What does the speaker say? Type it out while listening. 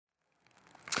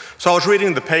So I was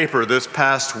reading the paper this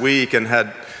past week and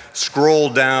had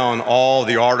scrolled down all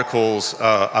the articles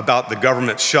about the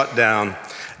government shutdown,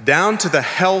 down to the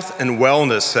health and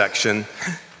wellness section.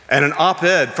 And an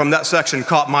op-ed from that section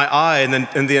caught my eye,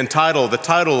 and the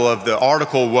title of the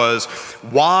article was,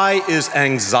 "Why is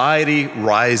Anxiety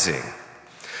Rising?"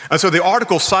 And so the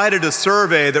article cited a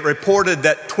survey that reported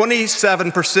that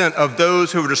 27% of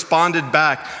those who responded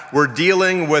back were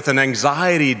dealing with an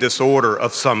anxiety disorder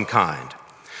of some kind.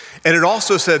 And it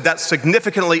also said that's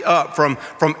significantly up from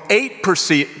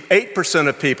 8%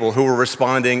 of people who were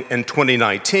responding in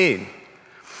 2019.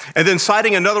 And then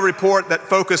citing another report that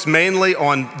focused mainly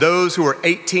on those who are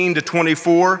 18 to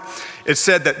 24, it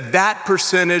said that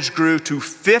percentage grew to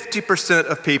 50%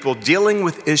 of people dealing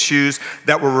with issues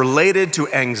that were related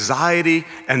to anxiety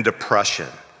and depression.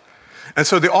 And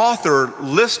so the author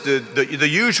listed the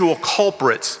usual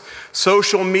culprits: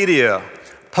 social media,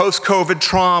 post-COVID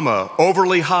trauma,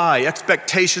 overly high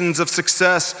expectations of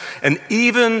success, and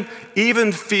even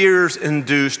fears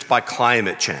induced by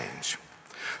climate change.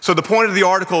 So the point of the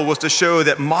article was to show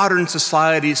that modern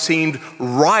society seemed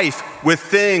rife with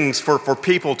things for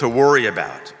people to worry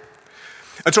about.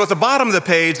 And so at the bottom of the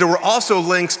page, there were also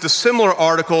links to similar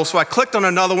articles. So I clicked on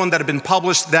another one that had been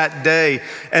published that day.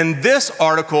 And this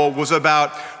article was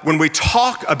about when we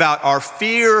talk about our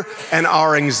fear and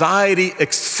our anxiety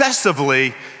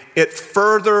excessively, it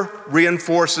further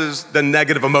reinforces the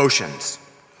negative emotions.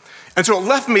 And so it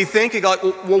left me thinking, like,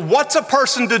 well, what's a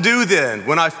person to do then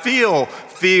when I feel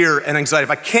fear and anxiety? If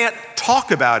I can't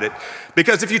talk about it,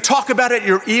 because if you talk about it,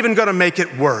 you're even going to make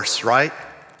it worse, right?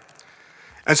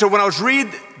 And so when I was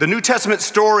reading the New Testament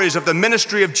stories of the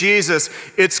ministry of Jesus,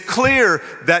 it's clear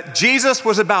that Jesus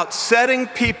was about setting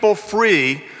people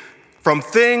free from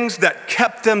things that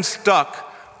kept them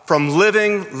stuck from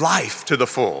living life to the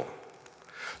full.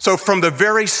 So from the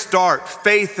very start,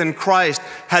 faith in Christ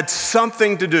had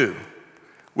something to do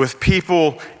with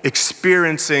people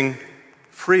experiencing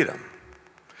freedom.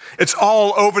 It's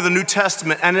all over the New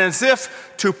Testament, and as if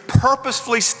to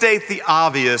purposefully state the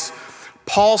obvious,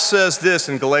 Paul says this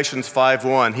in Galatians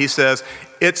 5:1. He says,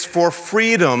 "It's for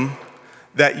freedom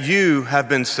that you have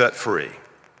been set free."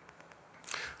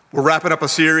 We're wrapping up a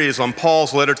series on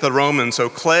Paul's letter to the Romans, so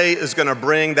Clay is going to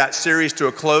bring that series to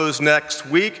a close next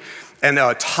week and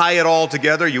tie it all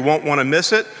together. You won't want to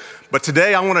miss it. But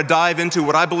today I want to dive into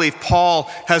what I believe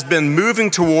Paul has been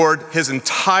moving toward his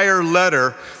entire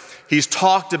letter. He's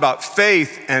talked about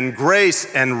faith and grace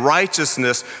and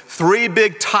righteousness, three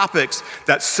big topics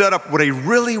that set up what he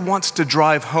really wants to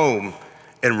drive home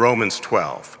in Romans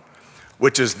 12,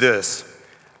 which is this: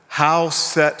 how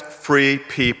set free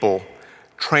people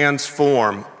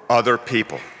transform other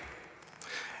people.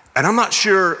 And I'm not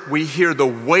sure we hear the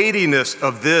weightiness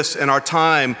of this in our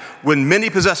time when many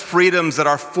possess freedoms that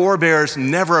our forebears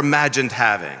never imagined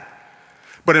having.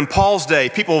 But in Paul's day,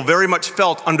 people very much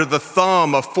felt under the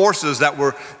thumb of forces that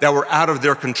were out of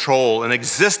their control, and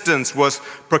existence was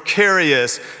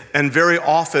precarious, and very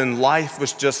often life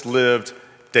was just lived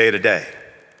day to day.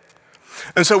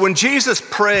 And so when Jesus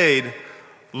prayed,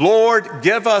 "Lord,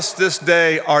 give us this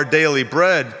day our daily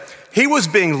bread," he was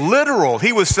being literal.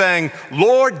 He was saying,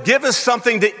 "Lord, give us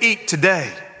something to eat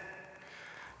today."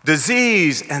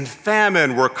 Disease and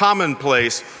famine were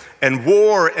commonplace, and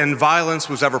war and violence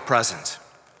was ever present.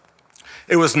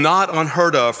 It was not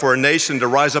unheard of for a nation to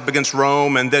rise up against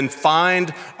Rome and then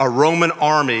find a Roman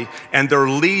army and their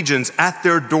legions at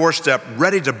their doorstep,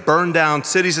 ready to burn down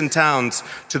cities and towns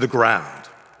to the ground.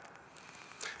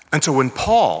 And so when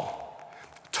Paul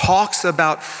talks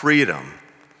about freedom,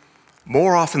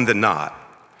 more often than not,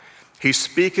 he's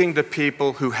speaking to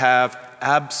people who have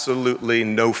absolutely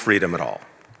no freedom at all.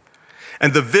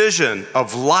 And the vision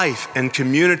of life and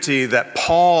community that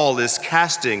Paul is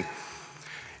casting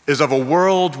is of a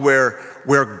world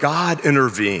where God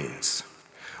intervenes,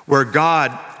 where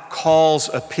God calls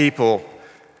a people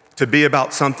to be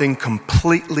about something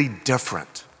completely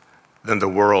different than the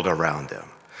world around them,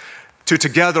 to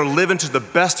together live into the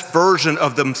best version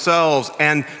of themselves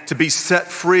and to be set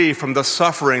free from the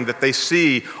suffering that they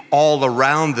see all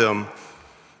around them.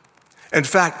 In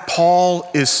fact, Paul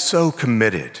is so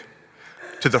committed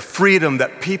to the freedom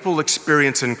that people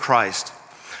experience in Christ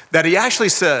that he actually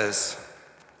says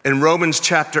in Romans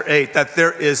chapter 8 that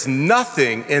there is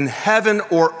nothing in heaven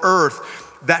or earth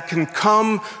that can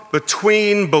come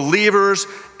between believers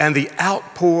and the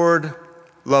outpoured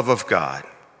love of God.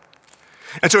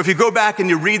 And so if you go back and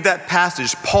you read that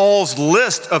passage, Paul's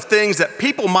list of things that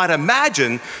people might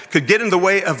imagine could get in the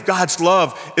way of God's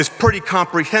love is pretty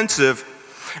comprehensive.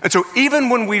 And so even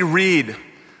when we read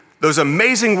those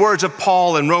amazing words of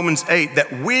Paul in Romans 8,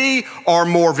 that we are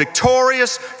more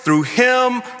victorious through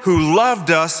him who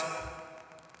loved us,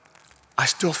 I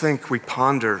still think we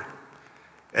ponder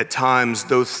at times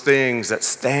those things that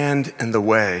stand in the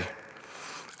way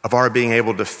of our being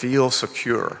able to feel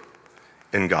secure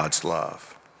in God's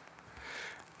love.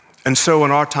 And so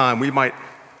in our time, we might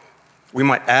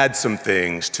add some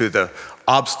things to the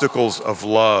obstacles of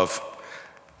love,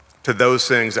 to those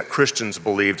things that Christians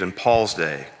believed in Paul's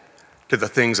day, to the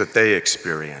things that they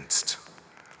experienced.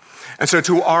 And so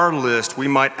to our list, we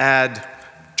might add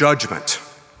judgment,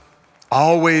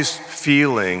 always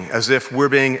feeling as if we're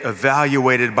being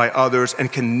evaluated by others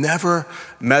and can never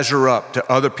measure up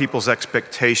to other people's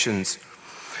expectations.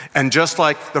 And just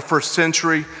like the first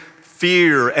century,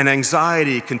 fear and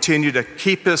anxiety continue to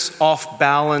keep us off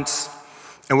balance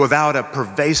and without a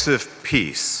pervasive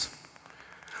peace.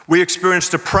 We experience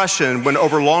depression when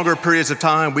over longer periods of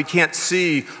time we can't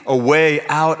see a way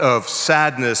out of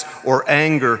sadness or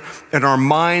anger, and our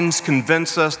minds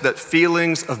convince us that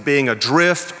feelings of being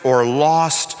adrift or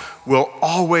lost will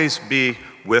always be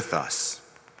with us.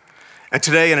 And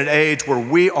today, in an age where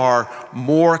we are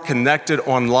more connected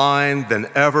online than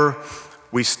ever,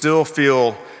 we still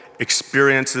feel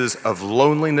experiences of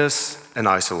loneliness and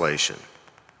isolation.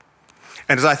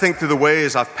 And as I think through the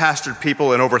ways I've pastored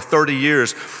people in over 30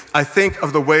 years, I think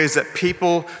of the ways that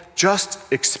people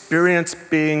just experience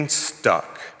being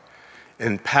stuck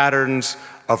in patterns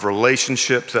of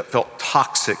relationships that felt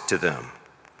toxic to them.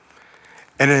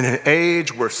 And in an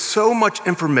age where so much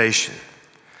information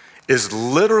is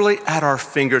literally at our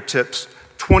fingertips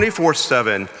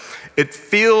 24/7, it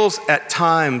feels at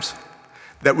times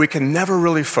that we can never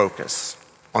really focus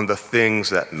on the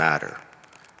things that matter.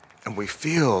 And we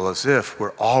feel as if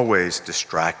we're always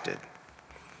distracted.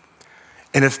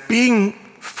 And if being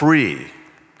free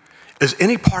is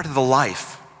any part of the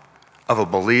life of a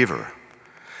believer,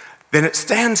 then it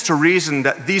stands to reason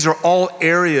that these are all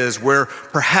areas where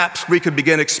perhaps we could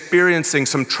begin experiencing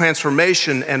some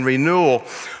transformation and renewal,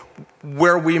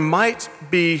 where we might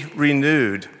be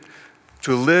renewed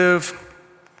to live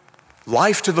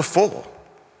life to the full,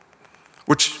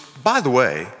 which, by the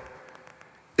way,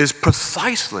 is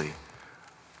precisely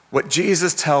what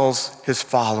Jesus tells his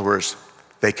followers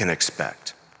they can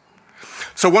expect.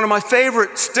 So one of my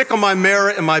favorite stick on my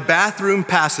mirror in my bathroom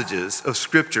passages of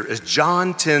scripture is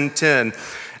John 10:10.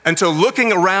 And so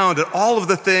looking around at all of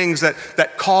the things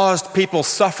that caused people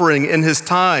suffering in his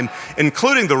time,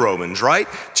 including the Romans, right?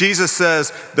 Jesus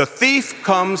says, "The thief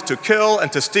comes to kill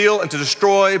and to steal and to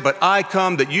destroy, but I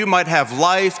come that you might have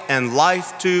life and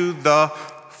life to the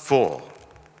full."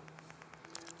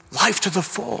 Life to the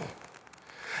full.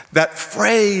 That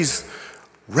phrase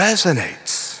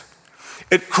resonates.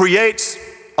 It creates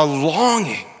a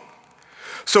longing.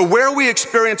 So where we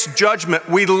experience judgment,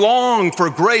 we long for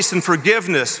grace and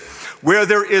forgiveness. Where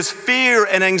there is fear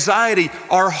and anxiety,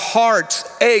 our hearts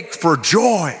ache for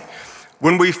joy.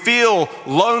 When we feel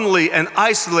lonely and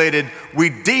isolated, we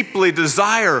deeply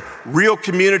desire real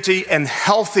community and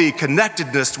healthy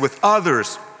connectedness with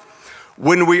others.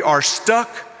 When we are stuck,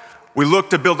 we look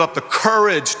to build up the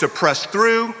courage to press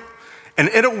through. And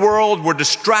in a world where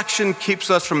distraction keeps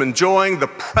us from enjoying the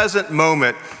present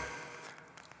moment,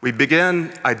 we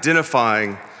begin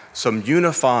identifying some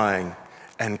unifying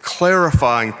and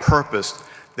clarifying purpose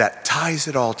that ties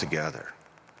it all together.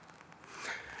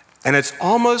 And it's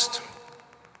almost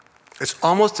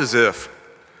as if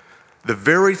the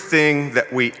very thing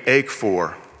that we ache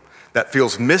for, that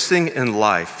feels missing in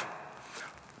life,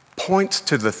 points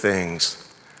to the things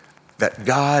that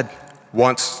God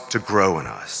wants to grow in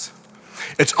us.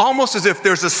 It's almost as if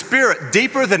there's a spirit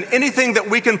deeper than anything that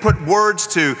we can put words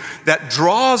to that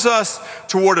draws us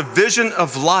toward a vision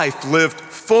of life lived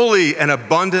fully and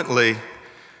abundantly.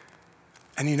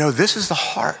 And you know, this is the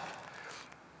heart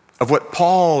of what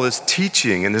Paul is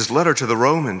teaching in his letter to the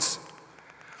Romans.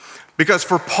 Because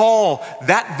for Paul,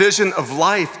 that vision of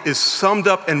life is summed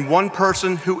up in one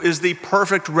person who is the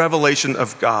perfect revelation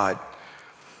of God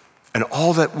and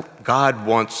all that God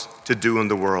wants to do in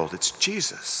the world. It's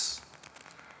Jesus.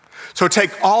 So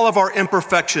take all of our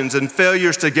imperfections and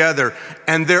failures together,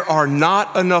 and there are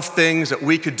not enough things that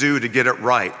we could do to get it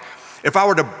right. If I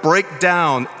were to break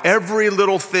down every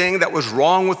little thing that was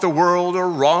wrong with the world or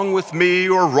wrong with me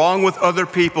or wrong with other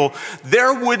people,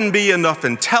 there wouldn't be enough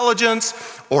intelligence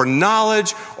or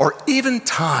knowledge or even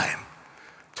time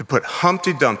to put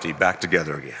Humpty Dumpty back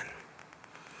together again.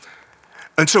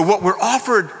 And so what we're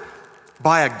offered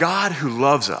by a God who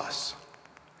loves us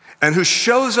and who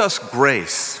shows us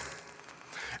grace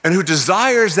and who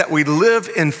desires that we live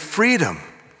in freedom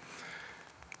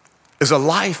is a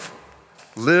life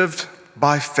lived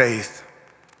by faith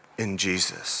in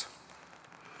Jesus.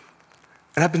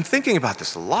 And I've been thinking about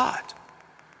this a lot.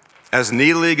 As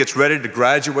Neely gets ready to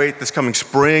graduate this coming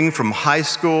spring from high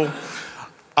school,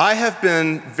 I have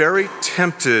been very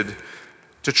tempted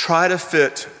to try to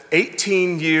fit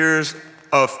 18 years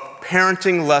of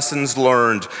parenting lessons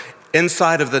learned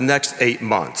inside of the next 8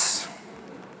 months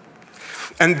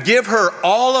and give her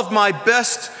all of my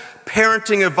best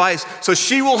parenting advice so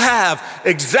she will have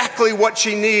exactly what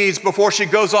she needs before she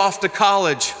goes off to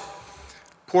college.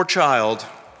 Poor child.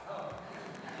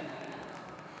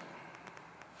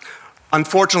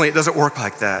 Unfortunately, it doesn't work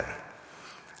like that.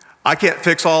 I can't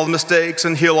fix all the mistakes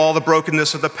and heal all the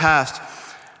brokenness of the past.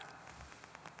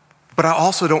 But I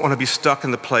also don't want to be stuck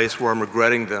in the place where I'm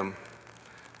regretting them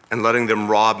and letting them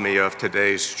rob me of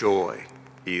today's joy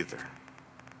either.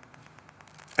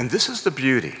 And this is the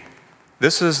beauty.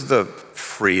 This is the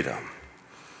freedom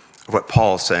of what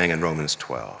Paul is saying in Romans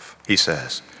 12. He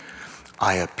says,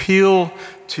 I appeal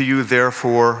to you,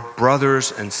 therefore,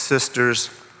 brothers and sisters,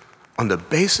 on the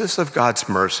basis of God's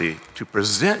mercy, to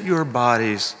present your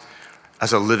bodies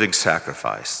as a living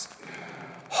sacrifice,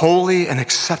 holy and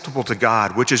acceptable to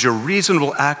God, which is your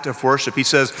reasonable act of worship. He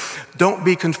says, don't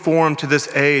be conformed to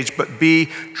this age, but be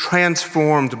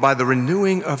transformed by the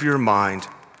renewing of your mind,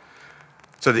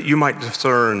 so that you might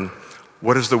discern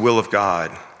what is the will of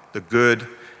God, the good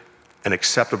and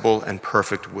acceptable and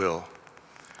perfect will.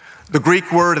 The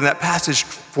Greek word in that passage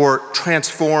for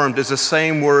transformed is the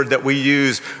same word that we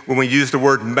use when we use the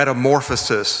word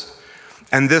metamorphosis.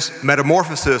 And this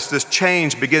metamorphosis, this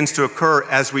change begins to occur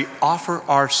as we offer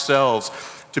ourselves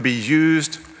to be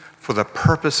used for the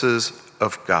purposes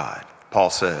of God, Paul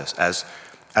says,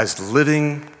 as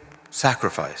living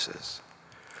sacrifices.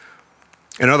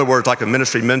 In other words, like a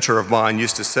ministry mentor of mine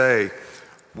used to say,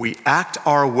 we act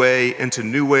our way into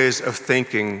new ways of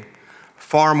thinking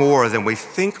far more than we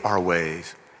think our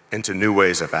ways into new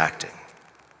ways of acting.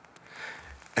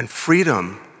 And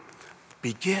freedom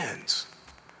begins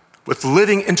with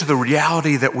living into the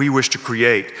reality that we wish to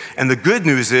create. And the good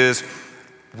news is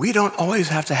we don't always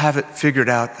have to have it figured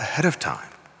out ahead of time.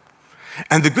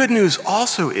 And the good news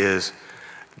also is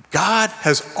God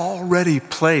has already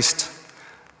placed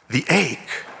the ache,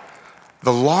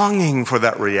 the longing for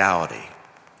that reality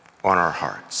on our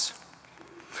hearts.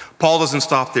 Paul doesn't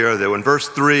stop there, though. In verse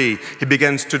 3, he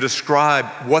begins to describe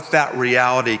what that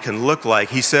reality can look like.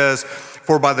 He says,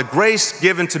 for by the grace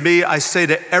given to me, I say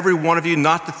to every one of you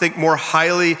not to think more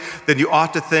highly than you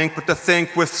ought to think, but to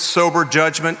think with sober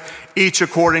judgment, each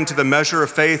according to the measure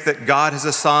of faith that God has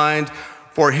assigned.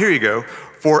 For here you go,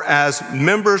 for as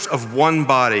members of one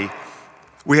body,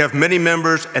 we have many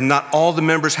members, and not all the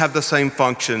members have the same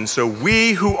function. So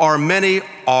we who are many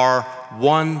are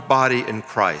one body in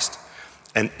Christ.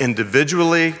 And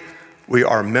individually, we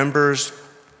are members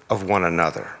of one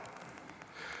another.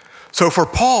 So for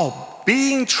Paul,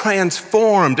 being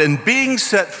transformed and being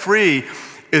set free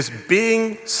is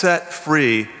being set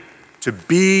free to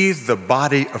be the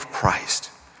body of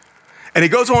Christ. And he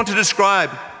goes on to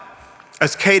describe,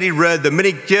 as Katie read, the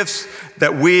many gifts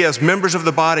that we as members of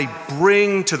the body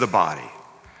bring to the body.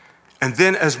 And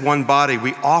then as one body,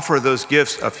 we offer those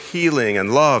gifts of healing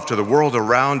and love to the world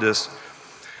around us.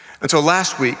 And so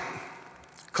last week,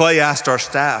 Clay asked our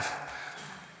staff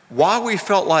why we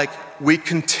felt like we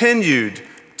continued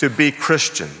to be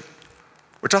Christian,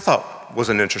 which I thought was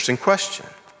an interesting question.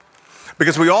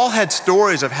 Because we all had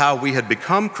stories of how we had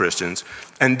become Christians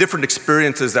and different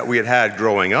experiences that we had had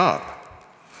growing up.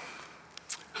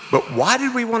 But why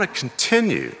did we want to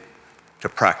continue to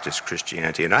practice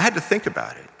Christianity? And I had to think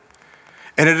about it.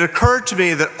 And it occurred to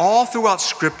me that all throughout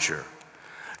Scripture,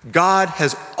 God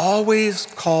has always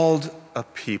called a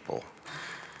people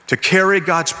to carry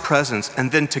God's presence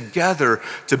and then together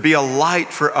to be a light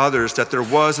for others, that there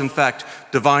was, in fact,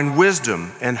 divine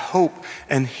wisdom and hope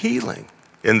and healing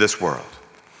in this world.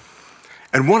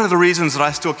 And one of the reasons that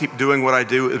I still keep doing what I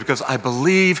do is because I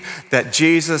believe that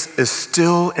Jesus is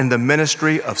still in the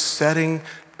ministry of setting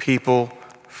people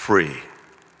free.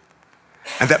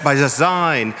 And that by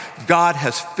design, God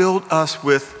has filled us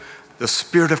with the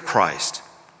Spirit of Christ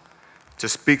to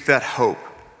speak that hope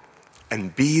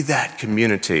and be that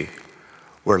community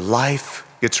where life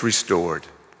gets restored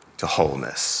to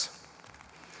wholeness.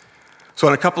 So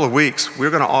in a couple of weeks, we're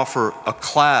going to offer a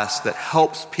class that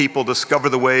helps people discover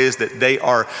the ways that they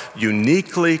are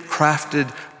uniquely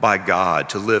crafted by God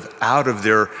to live out of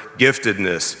their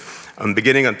giftedness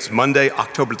Beginning on Monday,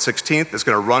 October 16th, it's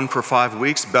going to run for 5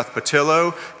 weeks. Beth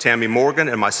Patillo, Tammy Morgan,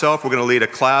 and myself, we're going to lead a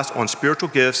class on spiritual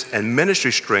gifts and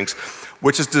ministry strengths,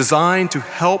 which is designed to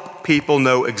help people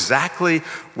know exactly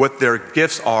what their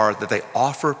gifts are that they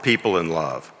offer people in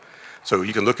love. So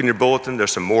you can look in your bulletin.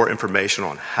 There's some more information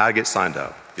on how to get signed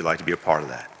up if you'd like to be a part of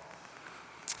that.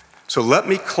 So let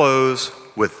me close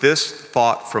with this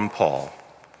thought from Paul.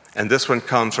 And this one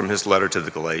comes from his letter to the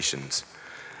Galatians.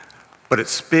 But it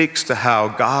speaks to how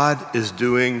God is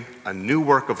doing a new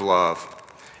work of love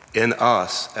in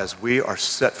us as we are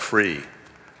set free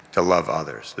to love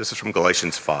others. This is from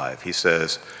Galatians 5. He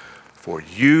says, "For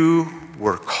you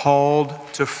were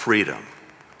called to freedom.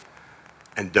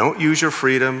 And don't use your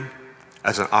freedom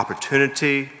as an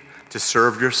opportunity to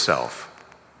serve yourself,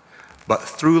 but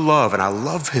through love." And I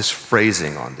love his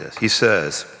phrasing on this. He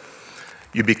says,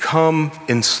 "You become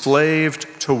enslaved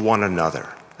to one another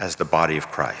as the body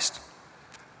of Christ."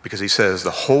 Because he says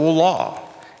the whole law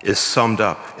is summed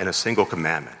up in a single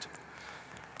commandment.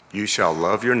 You shall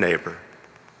love your neighbor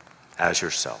as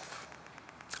yourself.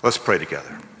 Let's pray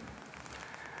together.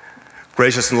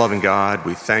 Gracious and loving God,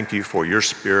 we thank you for your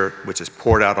Spirit, which is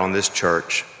poured out on this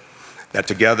church, that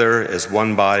together as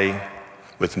one body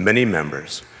with many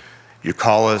members, you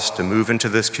call us to move into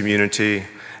this community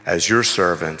as your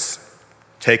servants,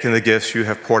 taking the gifts you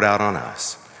have poured out on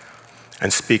us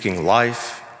and speaking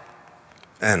life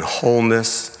and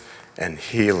wholeness and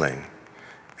healing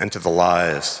into the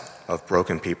lives of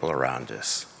broken people around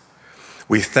us.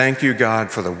 We thank you,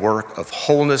 God, for the work of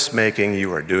wholeness making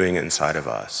you are doing inside of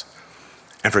us,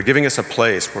 and for giving us a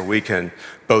place where we can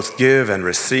both give and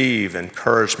receive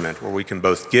encouragement, where we can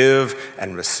both give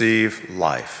and receive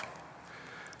life.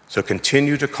 So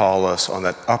continue to call us on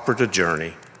that upward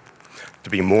journey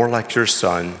to be more like your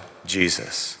Son,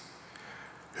 Jesus,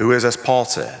 who is, as Paul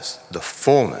says, the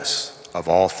fullness of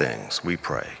all things, we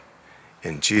pray.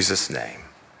 In Jesus' name,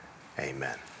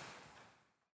 amen.